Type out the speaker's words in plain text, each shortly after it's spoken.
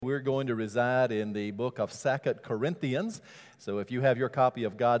we're going to reside in the book of 2 Corinthians. So if you have your copy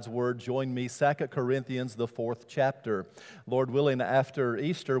of God's Word, join me, 2 Corinthians, the 4th chapter. Lord willing, after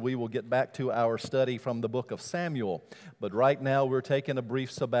Easter, we will get back to our study from the book of Samuel. But right now, we're taking a brief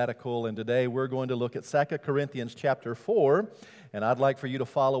sabbatical, and today we're going to look at 2 Corinthians chapter 4, and I'd like for you to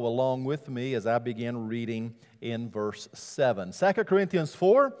follow along with me as I begin reading in verse 7. 2 Corinthians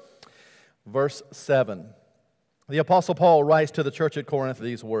 4, verse 7. The Apostle Paul writes to the church at Corinth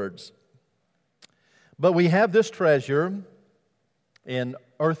these words, "But we have this treasure in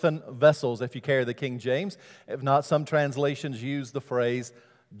earthen vessels," if you carry the King James. If not, some translations use the phrase,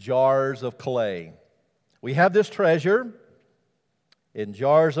 jars of clay. "We have this treasure in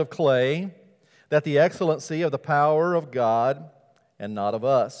jars of clay, that the excellency of the power of God and not of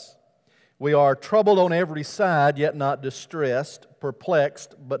us. We are troubled on every side, yet not distressed,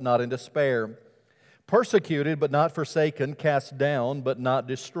 perplexed, but not in despair, persecuted, but not forsaken, cast down, but not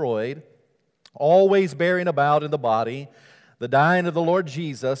destroyed, always bearing about in the body the dying of the Lord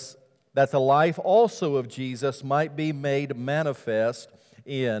Jesus, that the life also of Jesus might be made manifest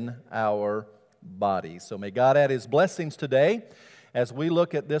in our bodies." So may God add His blessings today as we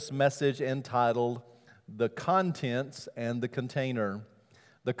look at this message entitled, "The Contents and the Container."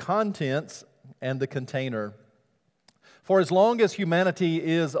 The contents and the container. For as long as humanity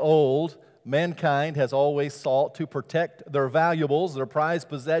is old, mankind has always sought to protect their valuables, their prized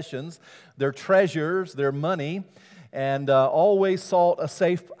possessions, their treasures, their money, and always sought a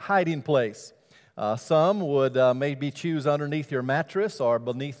safe hiding place. Some would maybe choose underneath your mattress or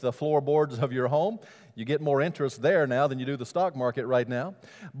beneath the floorboards of your home. You get more interest there now than you do the stock market right now.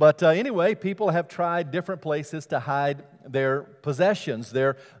 But anyway, people have tried different places to hide their possessions,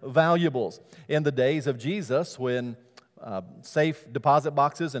 their valuables. In the days of Jesus, when safe deposit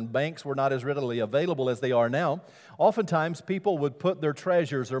boxes and banks were not as readily available as they are now, oftentimes people would put their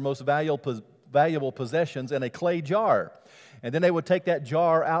treasures, their most valuable possessions, in a clay jar. And then they would take that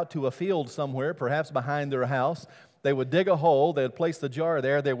jar out to a field somewhere, perhaps behind their house. They would dig a hole, they would place the jar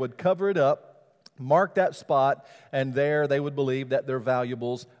there, they would cover it up, mark that spot, and there they would believe that their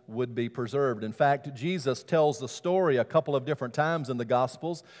valuables would be preserved. In fact, Jesus tells the story a couple of different times in the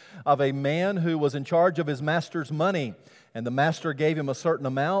Gospels of a man who was in charge of his master's money, and the master gave him a certain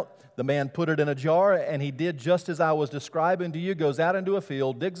amount. The man put it in a jar, and he did just as I was describing to you, goes out into a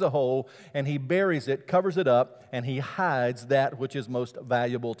field, digs a hole, and he buries it, covers it up, and he hides that which is most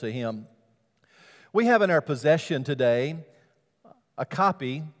valuable to him. We have in our possession today a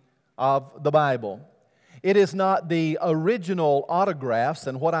copy of the Bible. It is not the original autographs,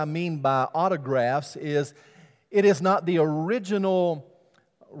 and what I mean by autographs is it is not the original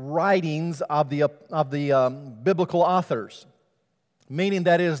writings of the biblical authors, meaning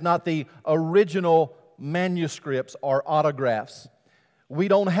that it is not the original manuscripts or autographs. We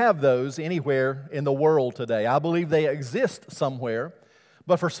don't have those anywhere in the world today. I believe they exist somewhere,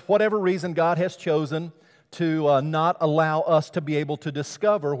 but for whatever reason, God has chosen to not allow us to be able to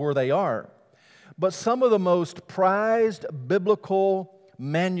discover where they are. But some of the most prized biblical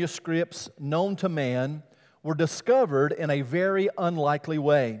manuscripts known to man were discovered in a very unlikely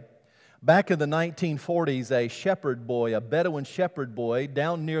way. Back in the 1940s, a shepherd boy, a Bedouin shepherd boy,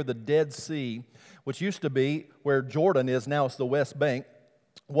 down near the Dead Sea, which used to be where Jordan is, now it's the West Bank,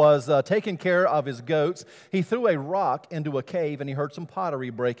 was taking care of his goats. He threw a rock into a cave and he heard some pottery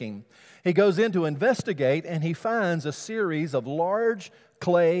breaking. He goes in to investigate and he finds a series of large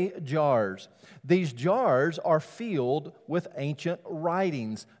clay jars. These jars are filled with ancient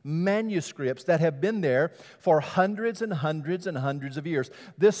writings, manuscripts that have been there for hundreds and hundreds and hundreds of years.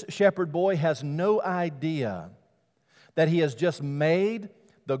 This shepherd boy has no idea that he has just made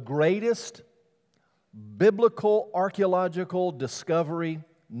the greatest biblical archaeological discovery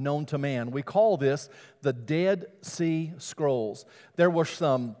known to man. We call this the Dead Sea Scrolls. There were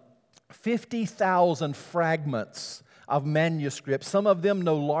some 50,000 fragments of manuscripts, some of them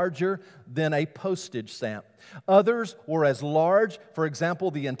no larger than a postage stamp. Others were as large, for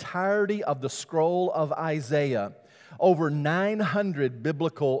example, the entirety of the scroll of Isaiah. Over 900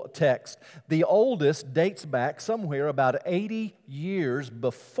 biblical texts. The oldest dates back somewhere about 80 years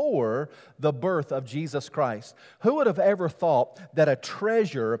before the birth of Jesus Christ. Who would have ever thought that a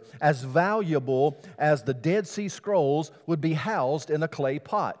treasure as valuable as the Dead Sea Scrolls would be housed in a clay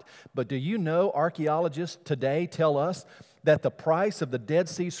pot? But do you know archaeologists today tell us that the price of the Dead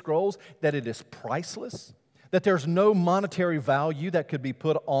Sea Scrolls, that it is priceless? That there's no monetary value that could be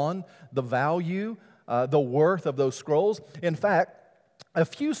put on the value, the worth of those scrolls. In fact, a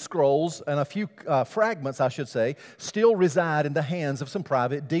few scrolls and a few fragments, I should say, still reside in the hands of some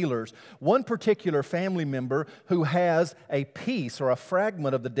private dealers. One particular family member who has a piece or a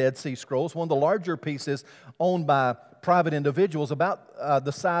fragment of the Dead Sea Scrolls, one of the larger pieces owned by private individuals, about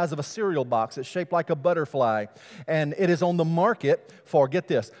the size of a cereal box. It's shaped like a butterfly, and it is on the market for, get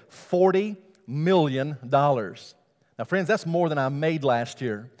this, $40 million. Now, friends, that's more than I made last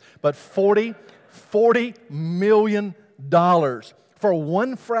year, but $40 million for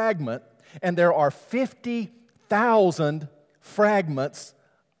one fragment, and there are 50,000 fragments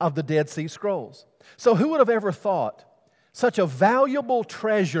of the Dead Sea Scrolls. So who would have ever thought such a valuable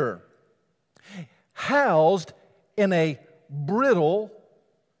treasure housed in a brittle,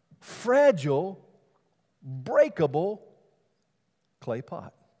 fragile, breakable clay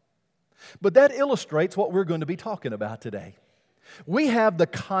pot? But that illustrates what we're going to be talking about today. We have the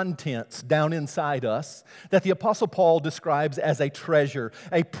contents down inside us that the Apostle Paul describes as a treasure,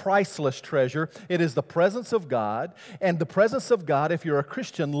 a priceless treasure. It is the presence of God, and the presence of God, if you're a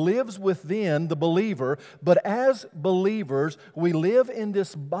Christian, lives within the believer. But as believers, we live in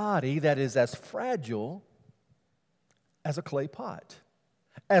this body that is as fragile as a clay pot,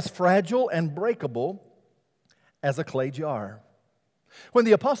 as fragile and breakable as a clay jar. When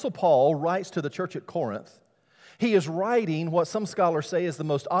the Apostle Paul writes to the church at Corinth, he is writing what some scholars say is the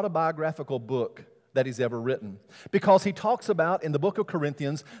most autobiographical book that he's ever written, because he talks about, in the book of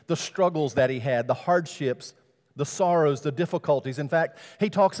Corinthians, the struggles that he had, the hardships, the sorrows, the difficulties. In fact, he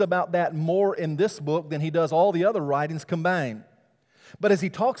talks about that more in this book than he does all the other writings combined. But as he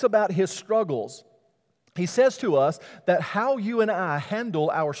talks about his struggles, he says to us that how you and I handle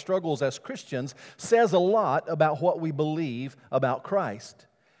our struggles as Christians says a lot about what we believe about Christ.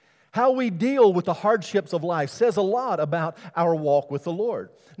 How we deal with the hardships of life says a lot about our walk with the Lord.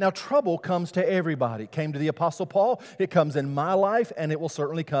 Now, trouble comes to everybody. It came to the Apostle Paul. It comes in my life, and it will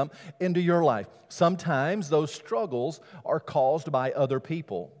certainly come into your life. Sometimes those struggles are caused by other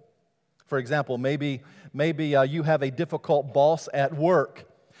people. For example, maybe you have a difficult boss at work,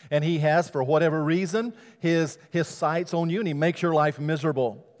 and he has, for whatever reason, his sights on you, and he makes your life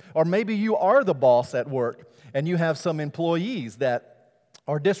miserable. Or maybe you are the boss at work, and you have some employees that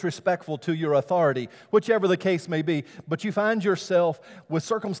are disrespectful to your authority, whichever the case may be, but you find yourself with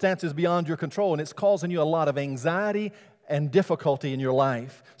circumstances beyond your control, and it's causing you a lot of anxiety and difficulty in your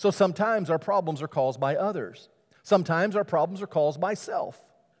life. So sometimes our problems are caused by others. Sometimes our problems are caused by self,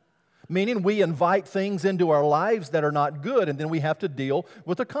 meaning we invite things into our lives that are not good, and then we have to deal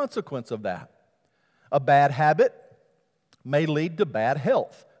with the consequence of that. A bad habit may lead to bad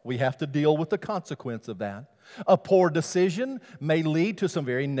health. We have to deal with the consequence of that. A poor decision may lead to some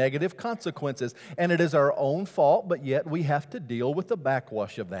very negative consequences, and it is our own fault, but yet we have to deal with the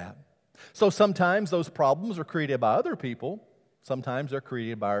backwash of that. So sometimes those problems are created by other people, sometimes they're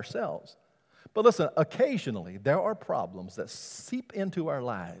created by ourselves. But listen, occasionally there are problems that seep into our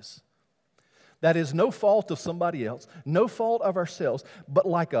lives. That is no fault of somebody else, no fault of ourselves, but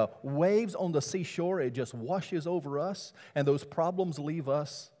like a waves on the seashore, it just washes over us, and those problems leave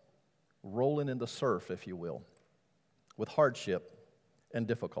us rolling in the surf, if you will, with hardship and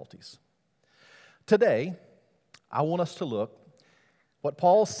difficulties. Today, I want us to look what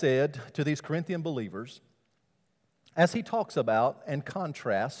Paul said to these Corinthian believers as he talks about and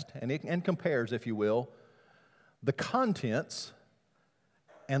contrasts and compares, if you will, the contents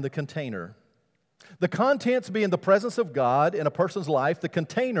and the container. The contents being the presence of God in a person's life, the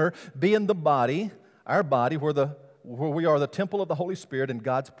container being the body, our body, where we are the temple of the Holy Spirit and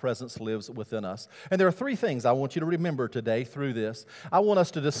God's presence lives within us. And there are three things I want you to remember today through this. I want us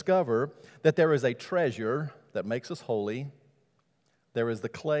to discover that there is a treasure that makes us holy, there is the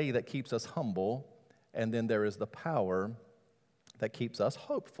clay that keeps us humble, and then there is the power that keeps us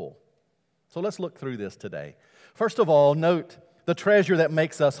hopeful. So let's look through this today. First of all, note the treasure that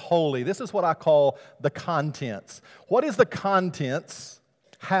makes us holy. This is what I call the contents. What is the contents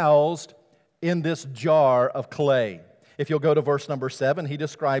housed in this jar of clay? If you'll go to verse number 7, he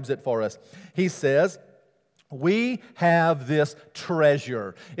describes it for us. He says, we have this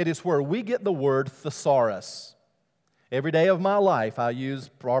treasure. It is where we get the word thesaurus. Every day of my life I use,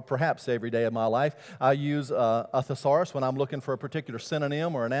 or perhaps every day of my life, I use a thesaurus when I'm looking for a particular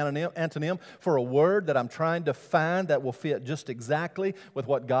synonym or an antonym for a word that I'm trying to find that will fit just exactly with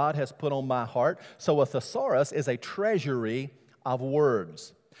what God has put on my heart. So a thesaurus is a treasury of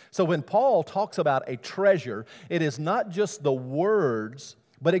words. So when Paul talks about a treasure, it is not just the words,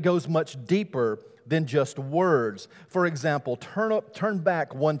 but it goes much deeper than just words. For example, turn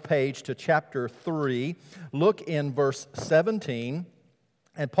back one page to chapter 3. Look in verse 17,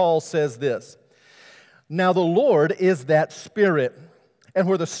 and Paul says this, "Now the Lord is that Spirit, And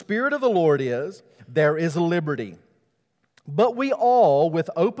where the Spirit of the Lord is, there is liberty. But we all, with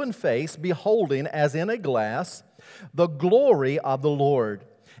open face, beholding as in a glass the glory of the Lord,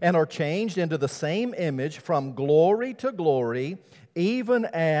 and are changed into the same image from glory to glory, even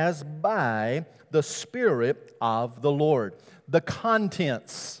as by the Spirit of the Lord. The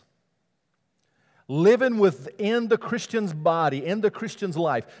contents. Living within the Christian's body, in the Christian's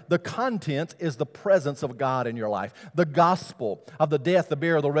life, the content is the presence of God in your life. The gospel of the death, the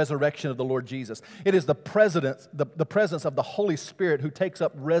burial, the resurrection of the Lord Jesus. It is the presence of the Holy Spirit who takes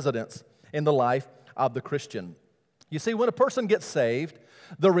up residence in the life of the Christian. You see, when a person gets saved,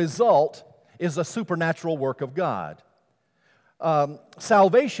 the result is a supernatural work of God.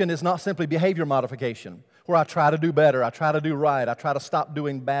 Salvation is not simply behavior modification, where I try to do better, I try to do right, I try to stop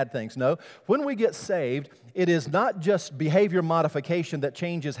doing bad things. No, when we get saved, it is not just behavior modification that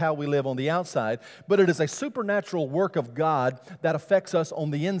changes how we live on the outside, but it is a supernatural work of God that affects us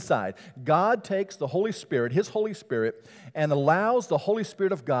on the inside. God takes the Holy Spirit, His Holy Spirit, and allows the Holy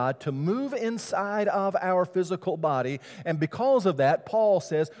Spirit of God to move inside of our physical body. And because of that, Paul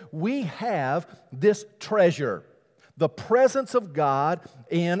says, we have this treasure. The presence of God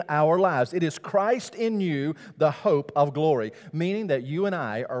in our lives. It is Christ in you, the hope of glory, meaning that you and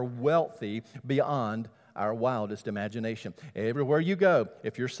I are wealthy beyond our wildest imagination. Everywhere you go,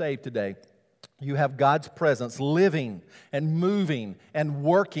 if you're saved today, you have God's presence living and moving and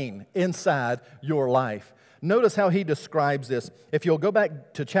working inside your life. Notice how he describes this. If you'll go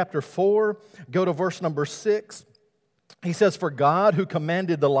back to chapter 4, go to verse number 6. He says, "For God, who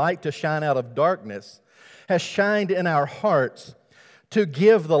commanded the light to shine out of darkness, has shined in our hearts to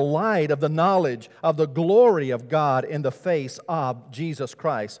give the light of the knowledge of the glory of God in the face of Jesus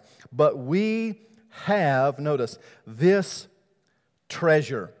Christ. But we have," notice, "this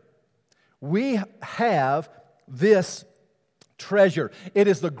treasure." We have this treasure. It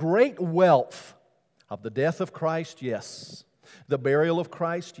is the great wealth of the death of Christ, yes. The burial of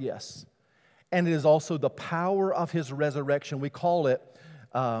Christ, yes. And it is also the power of His resurrection. We call it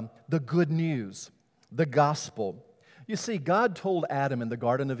the good news. The gospel. You see, God told Adam in the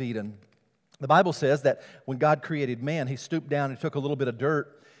Garden of Eden, the Bible says that when God created man, He stooped down and took a little bit of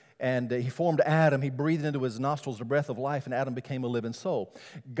dirt and He formed Adam. He breathed into his nostrils the breath of life, and Adam became a living soul.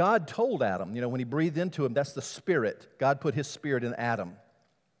 God told Adam, when He breathed into him, that's the Spirit. God put His Spirit in Adam.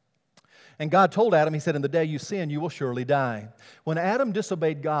 And God told Adam, He said, "In the day you sin, you will surely die." When Adam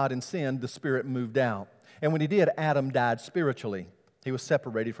disobeyed God and sinned, the Spirit moved out. And when he did, Adam died spiritually. He was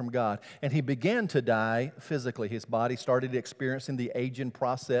separated from God. And he began to die physically. His body started experiencing the aging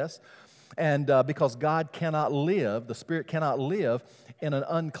process. And because God cannot live, the Spirit cannot live in an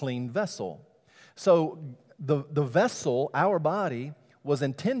unclean vessel. So the vessel, our body, was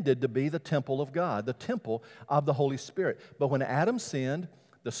intended to be the temple of God, the temple of the Holy Spirit. But when Adam sinned,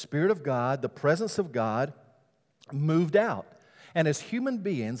 the Spirit of God, the presence of God, moved out. And as human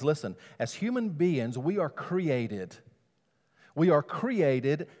beings, listen, as human beings, we are created. We are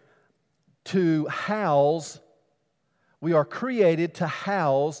created to house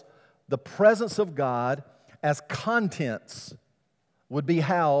the presence of God as contents would be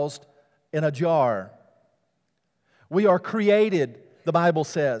housed in a jar. We are created, the Bible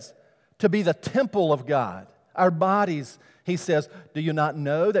says, to be the temple of God. Our bodies, he says, "Do you not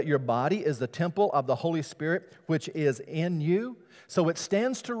know that your body is the temple of the Holy Spirit which is in you?" So it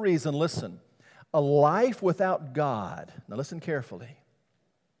stands to reason, listen, a life without God, now listen carefully,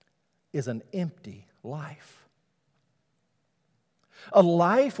 is an empty life. A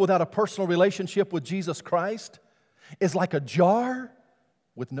life without a personal relationship with Jesus Christ is like a jar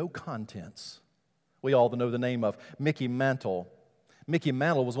with no contents. We all know the name of Mickey Mantle. Mickey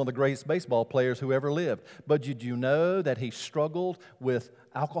Mantle was one of the greatest baseball players who ever lived. But did you know that he struggled with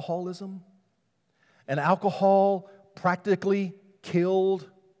alcoholism? And alcohol practically killed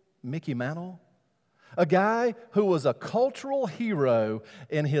Mickey Mantle. A guy who was a cultural hero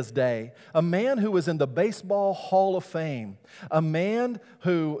in his day, a man who was in the Baseball Hall of Fame, a man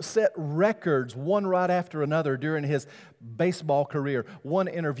who set records one right after another during his baseball career. One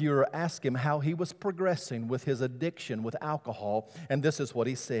interviewer asked him how he was progressing with his addiction with alcohol, and this is what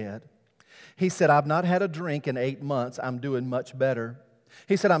he said. He said, "I've not had a drink in 8 months. I'm doing much better."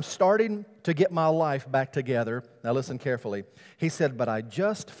 He said, "I'm starting to get my life back together." Now listen carefully. He said, "But I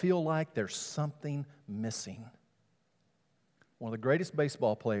just feel like there's something missing." One of the greatest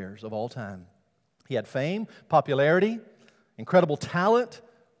baseball players of all time. He had fame, popularity, incredible talent,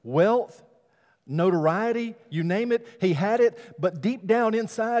 wealth, notoriety, you name it, he had it. But deep down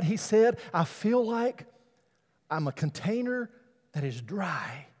inside, he said, "I feel like I'm a container that is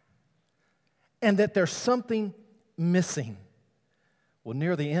dry and that there's something missing." Well,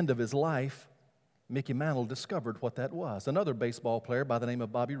 near the end of his life, Mickey Mantle discovered what that was. Another baseball player by the name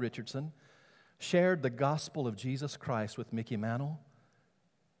of Bobby Richardson shared the gospel of Jesus Christ with Mickey Mantle.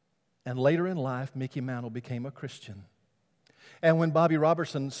 And later in life, Mickey Mantle became a Christian. And when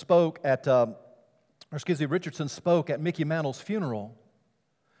Richardson spoke at Mickey Mantle's funeral,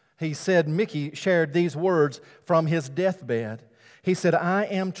 he said Mickey shared these words from his deathbed. He said, "I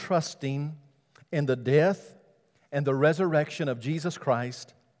am trusting in the death and the resurrection of Jesus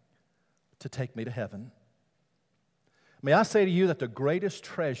Christ to take me to heaven." May I say to you that the greatest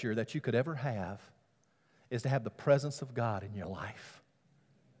treasure that you could ever have is to have the presence of God in your life.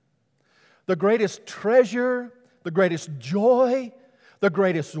 The greatest treasure, the greatest joy, the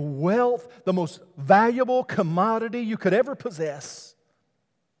greatest wealth, the most valuable commodity you could ever possess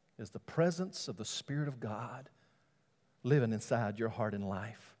is the presence of the Spirit of God living inside your heart and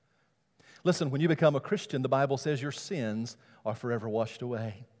life. Listen, when you become a Christian, the Bible says your sins are forever washed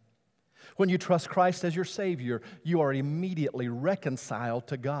away. When you trust Christ as your Savior, you are immediately reconciled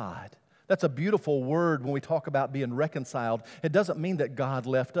to God. That's a beautiful word when we talk about being reconciled. It doesn't mean that God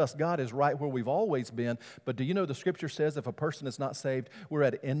left us. God is right where we've always been. But do you know the Scripture says if a person is not saved, we're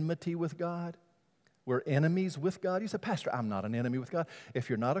at enmity with God? We're enemies with God? You say, "Pastor, I'm not an enemy with God." If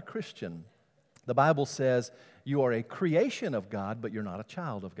you're not a Christian, the Bible says you are a creation of God, but you're not a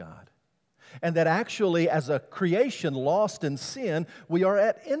child of God. And that actually, as a creation lost in sin, we are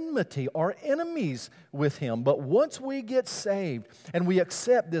at enmity, or enemies with Him. But once we get saved and we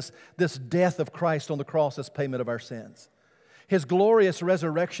accept this death of Christ on the cross as payment of our sins, His glorious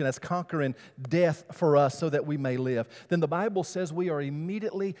resurrection as conquering death for us so that we may live, then the Bible says we are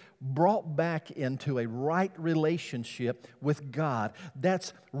immediately brought back into a right relationship with God.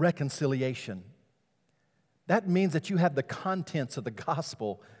 That's reconciliation. That means that you have the contents of the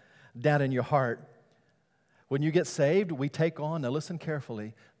gospel down in your heart. When you get saved, we take on, now listen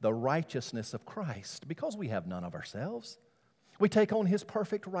carefully, the righteousness of Christ, because we have none of ourselves. We take on His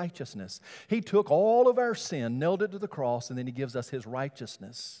perfect righteousness. He took all of our sin, nailed it to the cross, and then He gives us His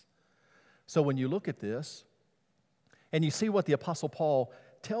righteousness. So when you look at this, and you see what the Apostle Paul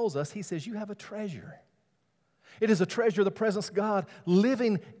tells us, he says, you have a treasure. It is a treasure, the presence of God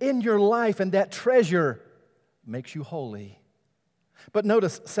living in your life, and that treasure makes you holy. But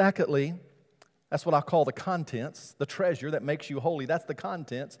notice, secondly, that's what I call the contents, the treasure that makes you holy. That's the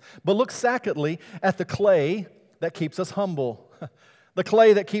contents. But look, secondly, at the clay that keeps us humble. The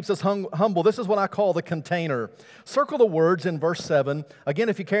clay that keeps us humble. This is what I call the container. Circle the words in verse 7. Again,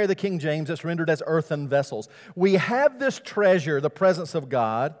 if you carry the King James, it's rendered as earthen vessels. We have this treasure, the presence of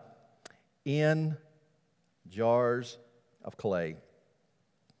God, in jars of clay.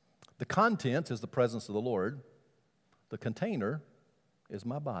 The contents is the presence of the Lord. The container is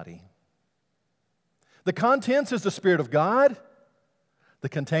my body. The contents is the Spirit of God. The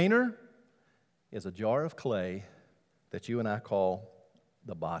container is a jar of clay that you and I call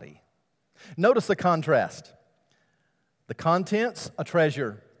the body. Notice the contrast. The contents, a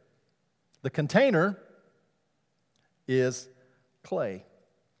treasure. The container is clay.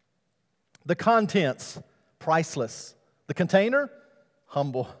 The contents, priceless. The container,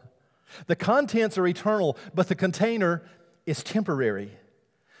 humble. The contents are eternal, but the container is temporary.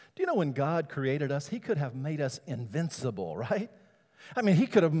 Do you know when God created us, He could have made us invincible, right? I mean, He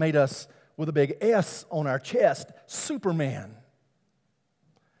could have made us with a big S on our chest, Superman.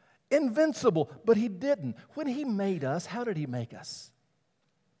 Invincible, but He didn't. When He made us, how did He make us?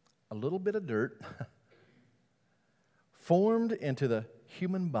 A little bit of dirt formed into the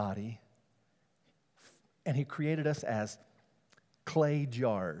human body, and He created us as clay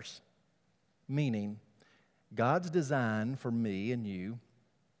jars, meaning God's design for me and you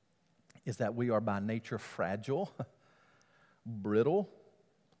is that we are by nature fragile, brittle,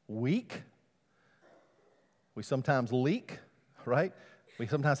 weak. We sometimes leak, right? We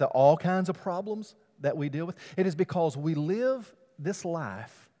sometimes have all kinds of problems that we deal with. It is because we live this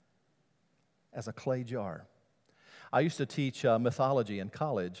life as a clay jar. I used to teach mythology in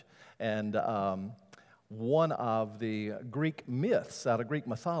college, and one of the Greek myths out of Greek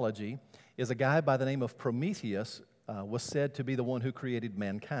mythology is a guy by the name of Prometheus was said to be the one who created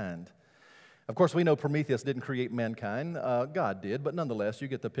mankind. Of course, we know Prometheus didn't create mankind. God did, but nonetheless, you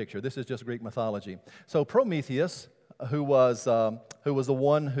get the picture. This is just Greek mythology. So Prometheus, who was the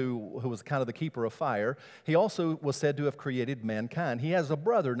one who was kind of the keeper of fire, he also was said to have created mankind. He has a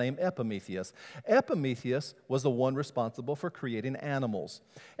brother named Epimetheus. Epimetheus was the one responsible for creating animals.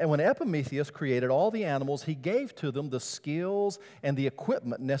 And when Epimetheus created all the animals, he gave to them the skills and the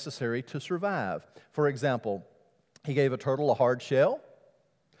equipment necessary to survive. For example, he gave a turtle a hard shell.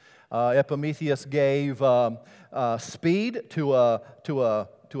 Epimetheus gave speed to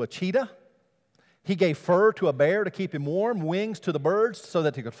a cheetah. He gave fur to a bear to keep him warm, wings to the birds so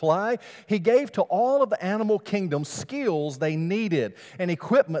that he could fly. He gave to all of the animal kingdom skills they needed and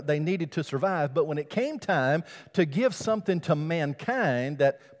equipment they needed to survive. But when it came time to give something to mankind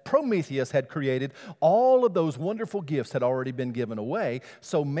that Prometheus had created, all of those wonderful gifts had already been given away.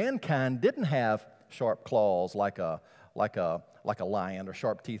 So mankind didn't have sharp claws like a lion, or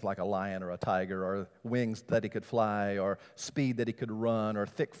sharp teeth like a lion or a tiger, or wings that he could fly, or speed that he could run, or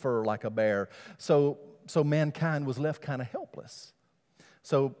thick fur like a bear. So mankind was left kind of helpless.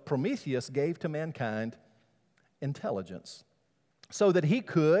 So Prometheus gave to mankind intelligence so that he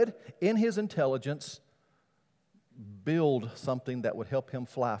could, in his intelligence, build something that would help him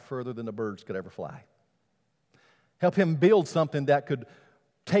fly further than the birds could ever fly. Help him build something that could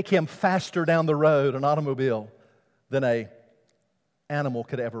take him faster down the road, an automobile, than an animal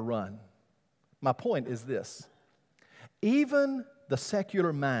could ever run. My point is this: even the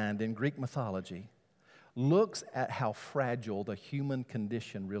secular mind in Greek mythology looks at how fragile the human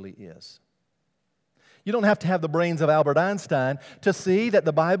condition really is. You don't have to have the brains of Albert Einstein to see that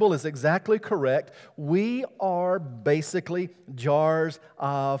the Bible is exactly correct. We are basically jars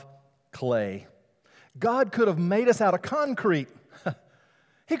of clay. God could have made us out of concrete.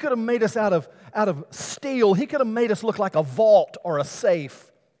 He could have made us out of steel. He could have made us look like a vault or a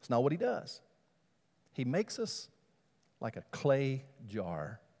safe. It's not what He does. He makes us like a clay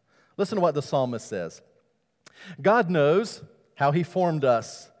jar. Listen to what the psalmist says. God knows how He formed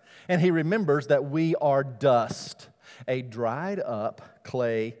us, and He remembers that we are dust, a dried up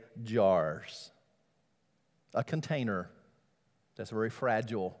clay jars. A container that's very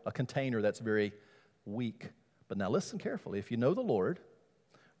fragile, a container that's very weak. But now listen carefully. If you know the Lord,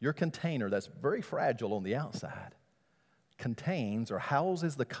 your container that's very fragile on the outside contains or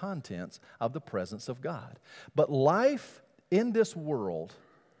houses the contents of the presence of God. But life in this world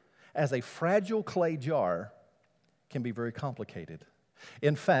as a fragile clay jar can be very complicated.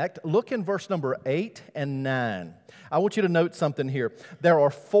 In fact, look in verse number 8 and 9. I want you to note something here. There are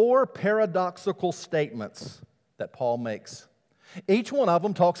 4 paradoxical statements that Paul makes. Each one of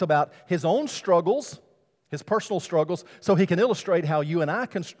them talks about his own struggles, his personal struggles, so he can illustrate how you and I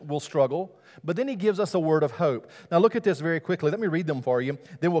will struggle, but then he gives us a word of hope. Now look at this very quickly. Let me read them for you,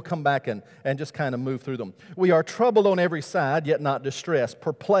 then we'll come back and just kind of move through them. We are troubled on every side, yet not distressed,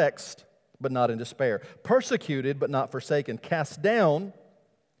 perplexed, but not in despair, persecuted, but not forsaken, cast down,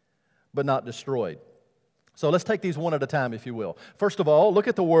 but not destroyed. So let's take these one at a time, if you will. First of all, look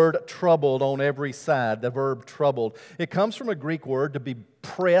at the word troubled on every side, the verb troubled. It comes from a Greek word to be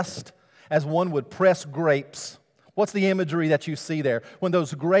pressed, as one would press grapes. What's the imagery that you see there? When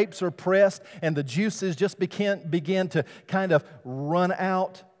those grapes are pressed and the juices just begin to kind of run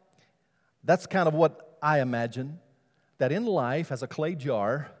out, that's kind of what I imagine. That in life, as a clay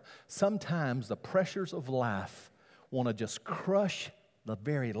jar, sometimes the pressures of life want to just crush the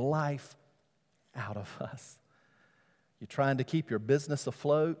very life out of us. You're trying to keep your business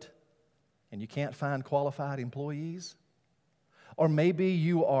afloat and you can't find qualified employees. Or maybe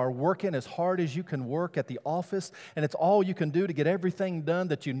you are working as hard as you can work at the office, and it's all you can do to get everything done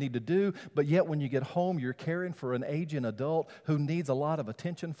that you need to do, but yet when you get home, you're caring for an aging adult who needs a lot of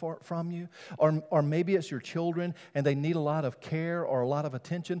attention from you. Or maybe it's your children, and they need a lot of care or a lot of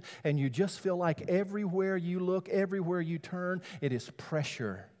attention, and you just feel like everywhere you look, everywhere you turn, it is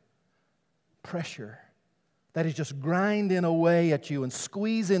pressure. Pressure that is just grinding away at you and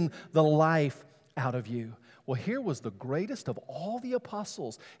squeezing the life out of you. Well, here was the greatest of all the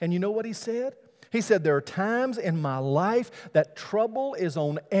apostles. And you know what he said? He said, there are times in my life that trouble is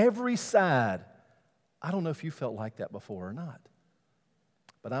on every side. I don't know if you felt like that before or not.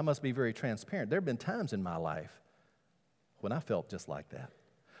 But I must be very transparent. There have been times in my life when I felt just like that.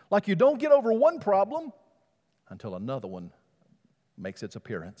 Like you don't get over one problem until another one makes its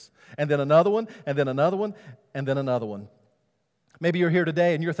appearance. And then another one, and then another one, and then another one. Maybe you're here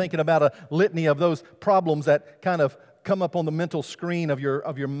today and you're thinking about a litany of those problems that kind of come up on the mental screen of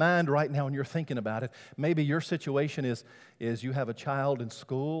your mind right now, and you're thinking about it. Maybe your situation is you have a child in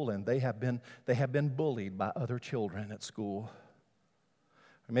school and they have been bullied by other children at school.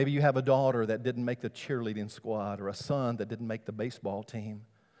 Or maybe you have a daughter that didn't make the cheerleading squad, or a son that didn't make the baseball team.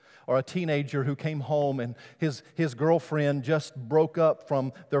 Or a teenager who came home and his girlfriend just broke up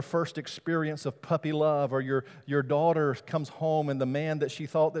from their first experience of puppy love. Or your daughter comes home and the man that she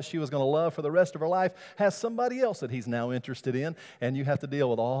thought that she was going to love for the rest of her life has somebody else that he's now interested in. And you have to deal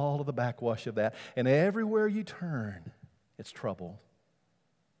with all of the backwash of that. And everywhere you turn, it's trouble,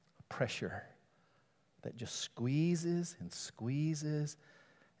 pressure that just squeezes and squeezes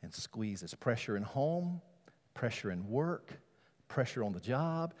and squeezes. Pressure in home, pressure in work, pressure on the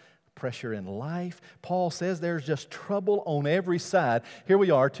job, pressure in life. Paul says there's just trouble on every side. Here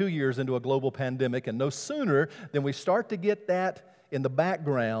we are 2 years into a global pandemic, and no sooner than we start to get that in the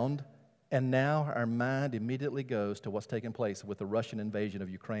background, and now our mind immediately goes to what's taking place with the Russian invasion of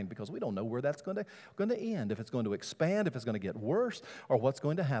Ukraine, because we don't know where that's going to end, if it's going to expand, if it's going to get worse, or what's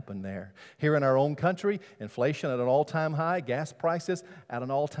going to happen there. Here in our own country, inflation at an all-time high, gas prices at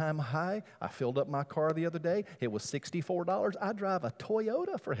an all-time high. I filled up my car the other day. It was $64. I drive a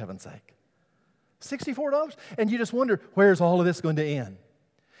Toyota, for heaven's sake. $64? And you just wonder, where's all of this going to end?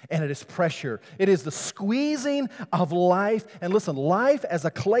 And it is pressure. It is the squeezing of life. And listen, life as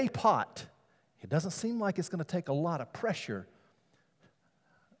a clay pot, it doesn't seem like it's going to take a lot of pressure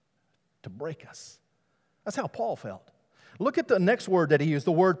to break us. That's how Paul felt. Look at the next word that he used,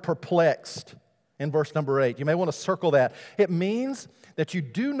 the word perplexed, in verse number 8. You may want to circle that. It means that you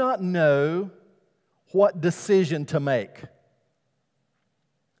do not know what decision to make.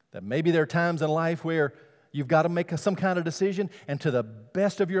 That maybe there are times in life where you've got to make some kind of decision, and to the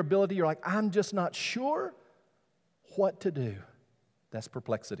best of your ability, you're like, I'm just not sure what to do. That's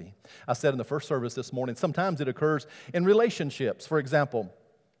perplexity. I said in the first service this morning, sometimes it occurs in relationships. For example,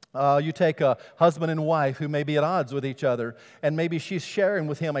 you take a husband and wife who may be at odds with each other, and maybe she's sharing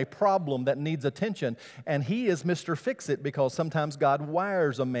with him a problem that needs attention, and he is Mr. Fix-It, because sometimes God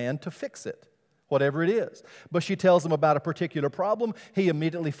wires a man to fix it, whatever it is. But she tells him about a particular problem. He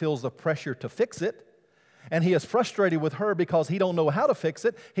immediately feels the pressure to fix it. And he is frustrated with her because he don't know how to fix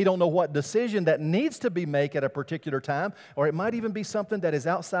it. He don't know what decision that needs to be made at a particular time, or it might even be something that is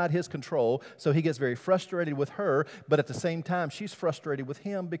outside his control. So he gets very frustrated with her, but at the same time, she's frustrated with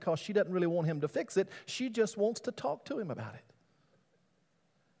him because she doesn't really want him to fix it. She just wants to talk to him about it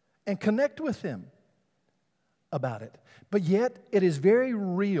and connect with him about it. But yet, it is very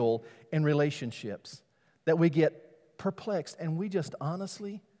real in relationships that we get perplexed and we just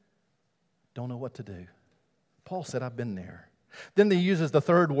honestly don't know what to do. Paul said, I've been there. Then he uses the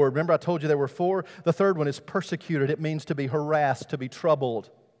third word. Remember I told you there were four? The third one is persecuted. It means to be harassed, to be troubled,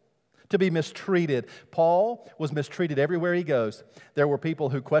 to be mistreated. Paul was mistreated everywhere he goes. There were people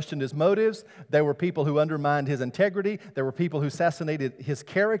who questioned his motives. There were people who undermined his integrity. There were people who assassinated his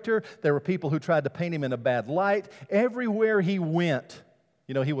character. There were people who tried to paint him in a bad light. Everywhere he went,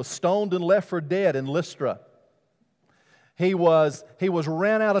 he was stoned and left for dead in Lystra. He was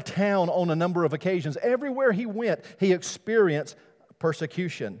ran out of town on a number of occasions. Everywhere he went, he experienced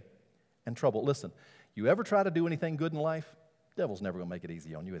persecution and trouble. Listen, you ever try to do anything good in life? The devil's never going to make it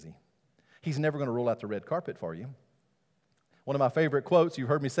easy on you, is he? He's never going to roll out the red carpet for you. One of my favorite quotes, you've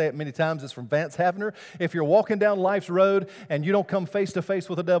heard me say it many times, is from Vance Havner. If you're walking down life's road and you don't come face to face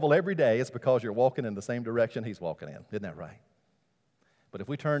with the devil every day, it's because you're walking in the same direction he's walking in. Isn't that right? But if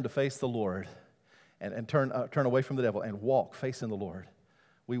we turn to face the Lord, and turn away from the devil and walk facing the Lord,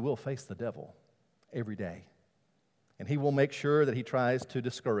 we will face the devil every day. And he will make sure that he tries to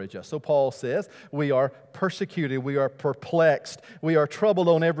discourage us. So Paul says, we are persecuted, we are perplexed, we are troubled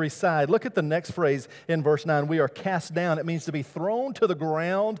on every side. Look at the next phrase in verse 9. We are cast down. It means to be thrown to the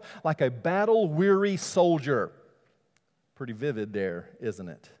ground like a battle-weary soldier. Pretty vivid there, isn't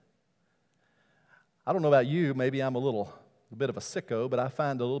it? I don't know about you, maybe I'm a bit of a sicko, but I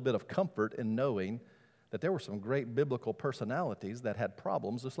find a little bit of comfort in knowing that there were some great biblical personalities that had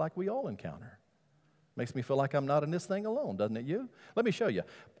problems just like we all encounter. Makes me feel like I'm not in this thing alone, doesn't it you? Let me show you.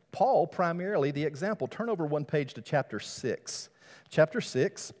 Paul, primarily the example. Turn over one page to chapter 6. Chapter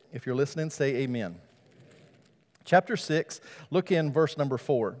 6, if you're listening, say amen. Chapter 6, look in verse number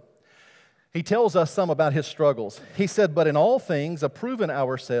 4. He tells us some about his struggles. He said, but in all things, approving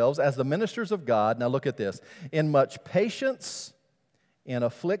ourselves as the ministers of God, now look at this, in much patience, in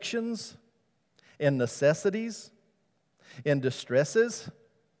afflictions, in necessities, in distresses,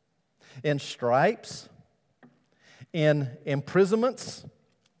 in stripes, in imprisonments,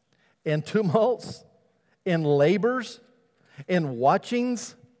 in tumults, in labors, in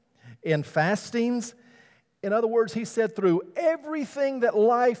watchings, in fastings. In other words, he said, through everything that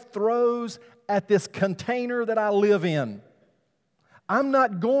life throws at this container that I live in, I'm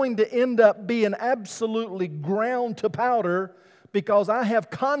not going to end up being absolutely ground to powder, because I have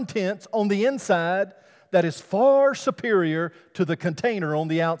contents on the inside that is far superior to the container on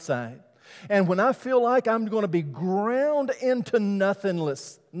the outside. And when I feel like I'm going to be ground into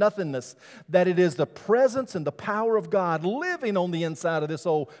nothingness, that it is the presence and the power of God living on the inside of this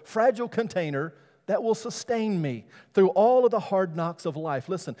old fragile container that will sustain me through all of the hard knocks of life.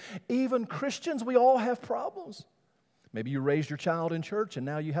 Listen, even Christians, we all have problems. Maybe you raised your child in church and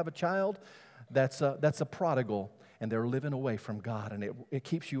now you have a child that's a prodigal. and they're living away from God, and it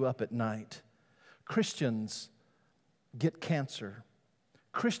keeps you up at night. Christians get cancer.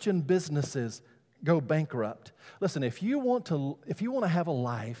 Christian businesses go bankrupt. Listen, if you want to have a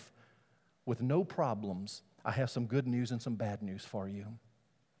life with no problems, I have some good news and some bad news for you.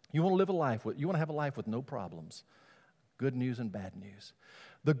 You want to have a life with no problems. Good news and bad news.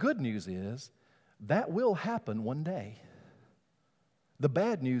 The good news is that will happen one day. The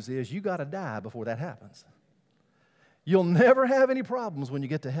bad news is you got to die before that happens. You'll never have any problems when you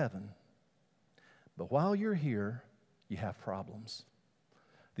get to heaven. But while you're here, you have problems.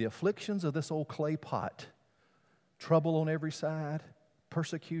 The afflictions of this old clay pot, trouble on every side,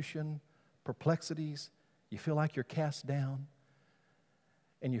 persecution, perplexities. You feel like you're cast down,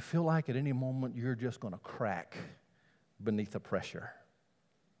 and you feel like at any moment you're just going to crack beneath the pressure.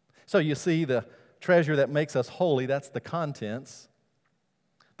 So you see, the treasure that makes us holy, that's the contents.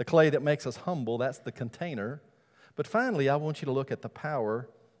 The clay that makes us humble, that's the container. But finally, I want you to look at the power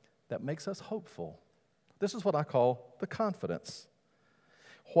that makes us hopeful. This is what I call the confidence.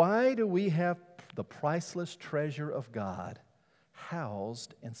 Why do we have the priceless treasure of God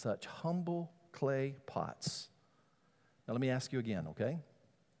housed in such humble clay pots? Now let me ask you again, okay?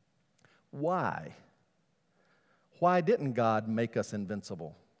 Why? Why didn't God make us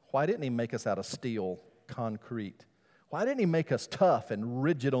invincible? Why didn't He make us out of steel, concrete? Why didn't He make us tough and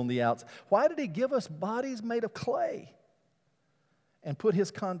rigid on the outside? Why did He give us bodies made of clay and put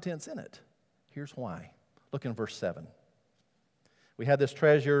His contents in it? Here's why. Look in verse 7. We had this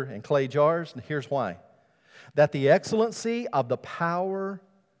treasure in clay jars, and here's why. That the excellency of the power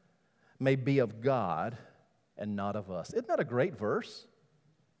may be of God and not of us. Isn't that a great verse?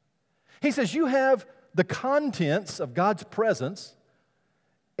 He says you have the contents of God's presence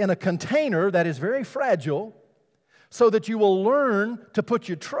in a container that is very fragile, so that you will learn to put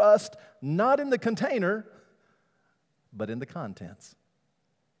your trust not in the container, but in the contents.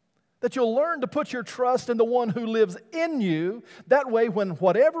 That you'll learn to put your trust in the one who lives in you. That way, when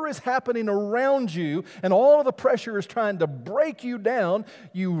whatever is happening around you and all of the pressure is trying to break you down,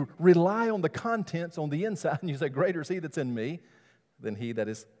 you rely on the contents on the inside, and you say, greater is He that's in me than he that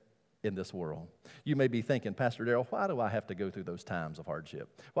is in this world. You may be thinking, Pastor Darrell, why do I have to go through those times of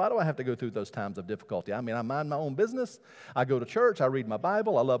hardship? Why do I have to go through those times of difficulty? I mean, I mind my own business. I go to church. I read my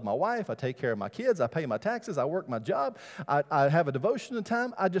Bible. I love my wife. I take care of my kids. I pay my taxes. I work my job. I have a devotion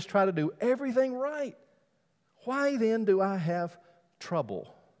time. I just try to do everything right. Why then do I have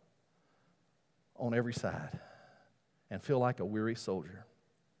trouble on every side and feel like a weary soldier?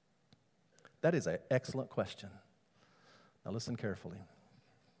 That is an excellent question. Now listen carefully.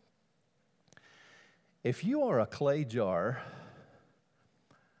 If you are a clay jar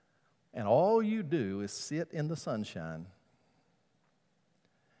and all you do is sit in the sunshine,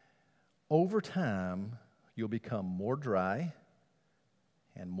 over time you'll become more dry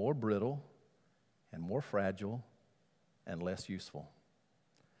and more brittle and more fragile and less useful.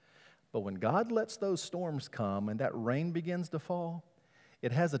 But when God lets those storms come and that rain begins to fall,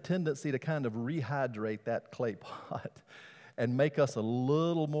 it has a tendency to kind of rehydrate that clay pot and make us a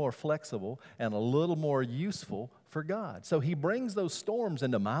little more flexible and a little more useful for God. So He brings those storms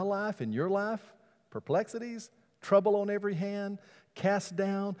into my life and your life, perplexities, trouble on every hand, cast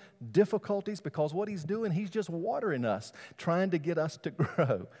down, difficulties, because what He's doing, He's just watering us, trying to get us to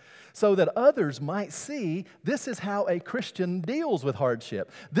grow, so that others might see this is how a Christian deals with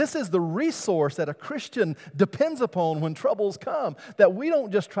hardship. This is the resource that a Christian depends upon when troubles come, that we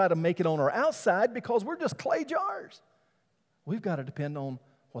don't just try to make it on our outside because we're just clay jars. We've got to depend on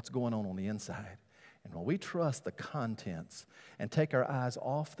what's going on the inside. And when we trust the contents and take our eyes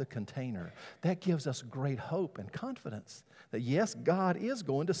off the container, that gives us great hope and confidence that, yes, God is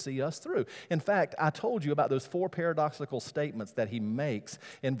going to see us through. In fact, I told you about those 4 paradoxical statements that He makes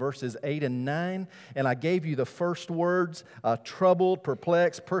in verses 8 and 9, and I gave you the first words, troubled,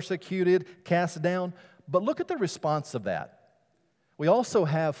 perplexed, persecuted, cast down. But look at the response of that. We also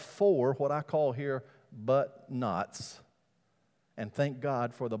have 4, what I call here, but nots. And thank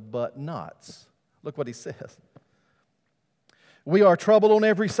God for the but nots. Look what He says. We are troubled on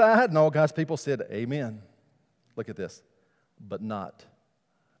every side, and all God's people said, amen. Look at this. But not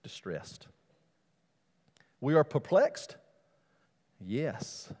distressed. We are perplexed,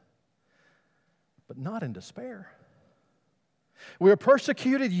 yes, but not in despair. We are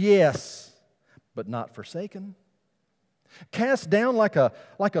persecuted, yes, but not forsaken. Cast down like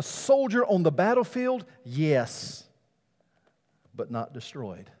a soldier on the battlefield, yes, but not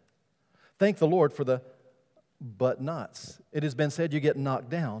destroyed. Thank the Lord for the but nots. It has been said you get knocked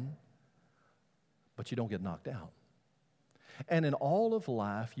down, but you don't get knocked out. And in all of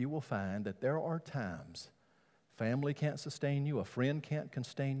life, you will find that there are times family can't sustain you, a friend can't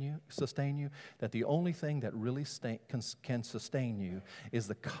sustain you, that the only thing that really can sustain you is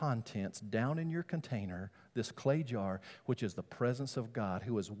the contents down in your container, this clay jar, which is the presence of God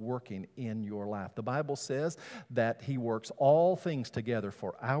who is working in your life. The Bible says that He works all things together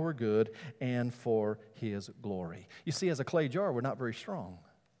for our good and for His glory. You see, as a clay jar, we're not very strong,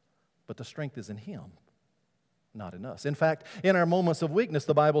 but the strength is in Him, not in us. In fact, in our moments of weakness,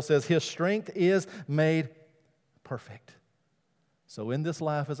 the Bible says His strength is made perfect. So in this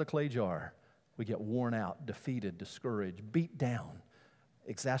life as a clay jar, we get worn out, defeated, discouraged, beat down,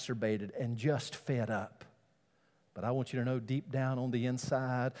 exacerbated, and just fed up. But I want you to know deep down on the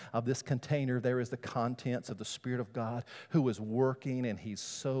inside of this container, there is the contents of the Spirit of God who is working, and He's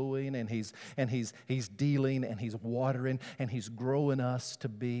sowing, and He's dealing, and He's watering, and He's growing us to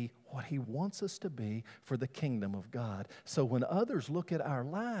be what He wants us to be for the kingdom of God. So when others look at our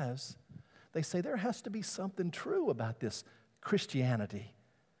lives, they say there has to be something true about this Christianity,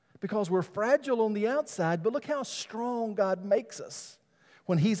 because we're fragile on the outside, but look how strong God makes us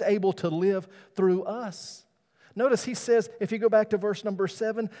when He's able to live through us. Notice He says, if you go back to verse number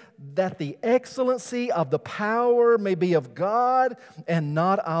 7, that the excellency of the power may be of God and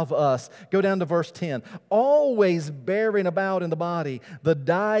not of us. Go down to verse 10. Always bearing about in the body the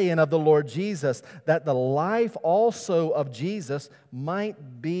dying of the Lord Jesus, that the life also of Jesus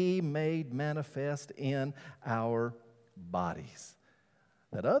might be made manifest in our bodies.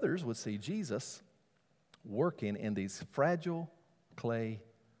 That others would see Jesus working in these fragile clay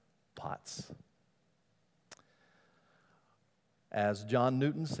pots. As John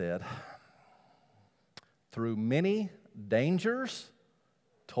Newton said, through many dangers,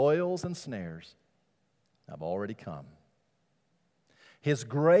 toils, and snares, I've already come. His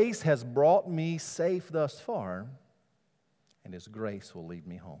grace has brought me safe thus far, and His grace will lead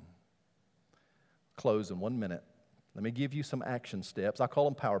me home. Close in 1 minute. Let me give you some action steps. I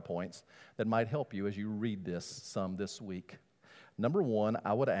call them PowerPoints that might help you as you read this week. Number 1,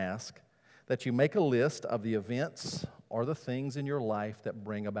 I would ask that you make a list of the events or the things in your life that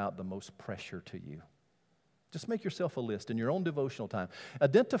bring about the most pressure to you. Just make yourself a list in your own devotional time.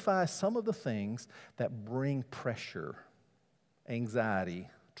 Identify some of the things that bring pressure, anxiety,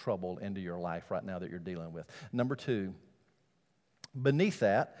 trouble into your life right now that you're dealing with. Number 2, beneath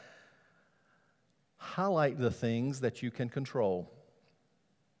that, highlight the things that you can control.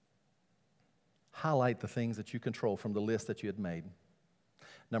 Highlight the things that you control from the list that you had made.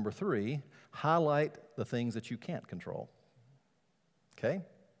 Number 3, highlight the things that you can't control. Okay?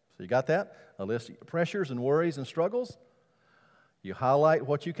 So you got that? A list of pressures and worries and struggles. You highlight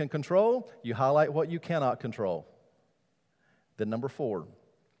what you can control. You highlight what you cannot control. Then number 4,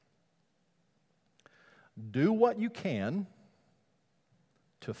 do what you can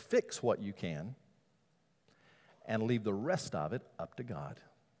to fix what you can and leave the rest of it up to God.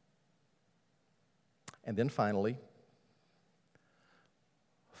 And then finally,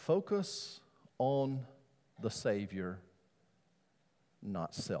 focus on the Savior,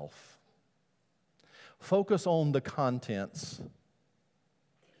 not self. Focus on the contents,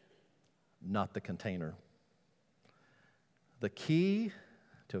 not the container. The key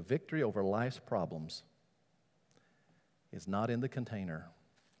to victory over life's problems is not in the container,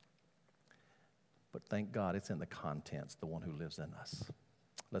 but thank God it's in the contents, the one who lives in us.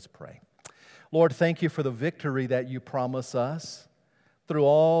 Let's pray. Lord, thank You for the victory that You promise us. Through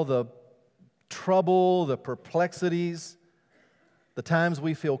all the trouble, the perplexities, the times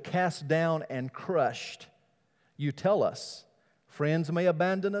we feel cast down and crushed, You tell us, friends may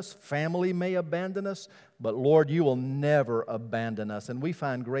abandon us, family may abandon us, but Lord, You will never abandon us. And we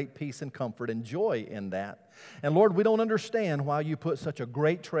find great peace and comfort and joy in that. And Lord, we don't understand why You put such a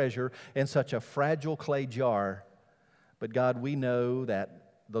great treasure in such a fragile clay jar. But God, we know that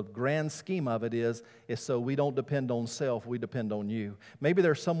the grand scheme of it is so we don't depend on self, we depend on You. Maybe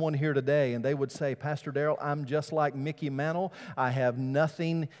there's someone here today and they would say, Pastor Darrell, I'm just like Mickey Mantle. I have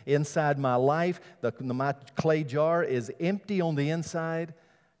nothing inside my life. My clay jar is empty on the inside,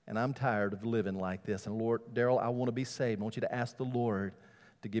 and I'm tired of living like this. And Lord, Darrell, I want to be saved. I want You to ask the Lord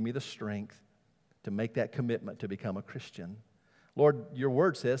to give me the strength to make that commitment to become a Christian. Lord, Your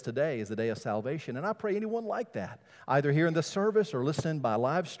word says today is the day of salvation, and I pray anyone like that, either here in the service or listening by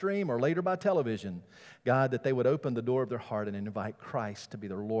live stream or later by television, God, that they would open the door of their heart and invite Christ to be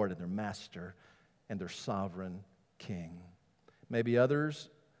their Lord and their Master and their sovereign King. Maybe others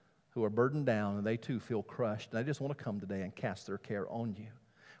who are burdened down and they too feel crushed, and they just want to come today and cast their care on You.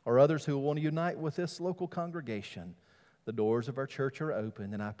 Or others who want to unite with this local congregation. The doors of our church are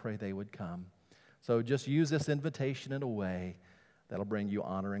open, and I pray they would come. So just use this invitation in a way that'll bring You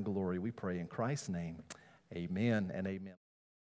honor and glory. We pray in Christ's name. Amen and amen.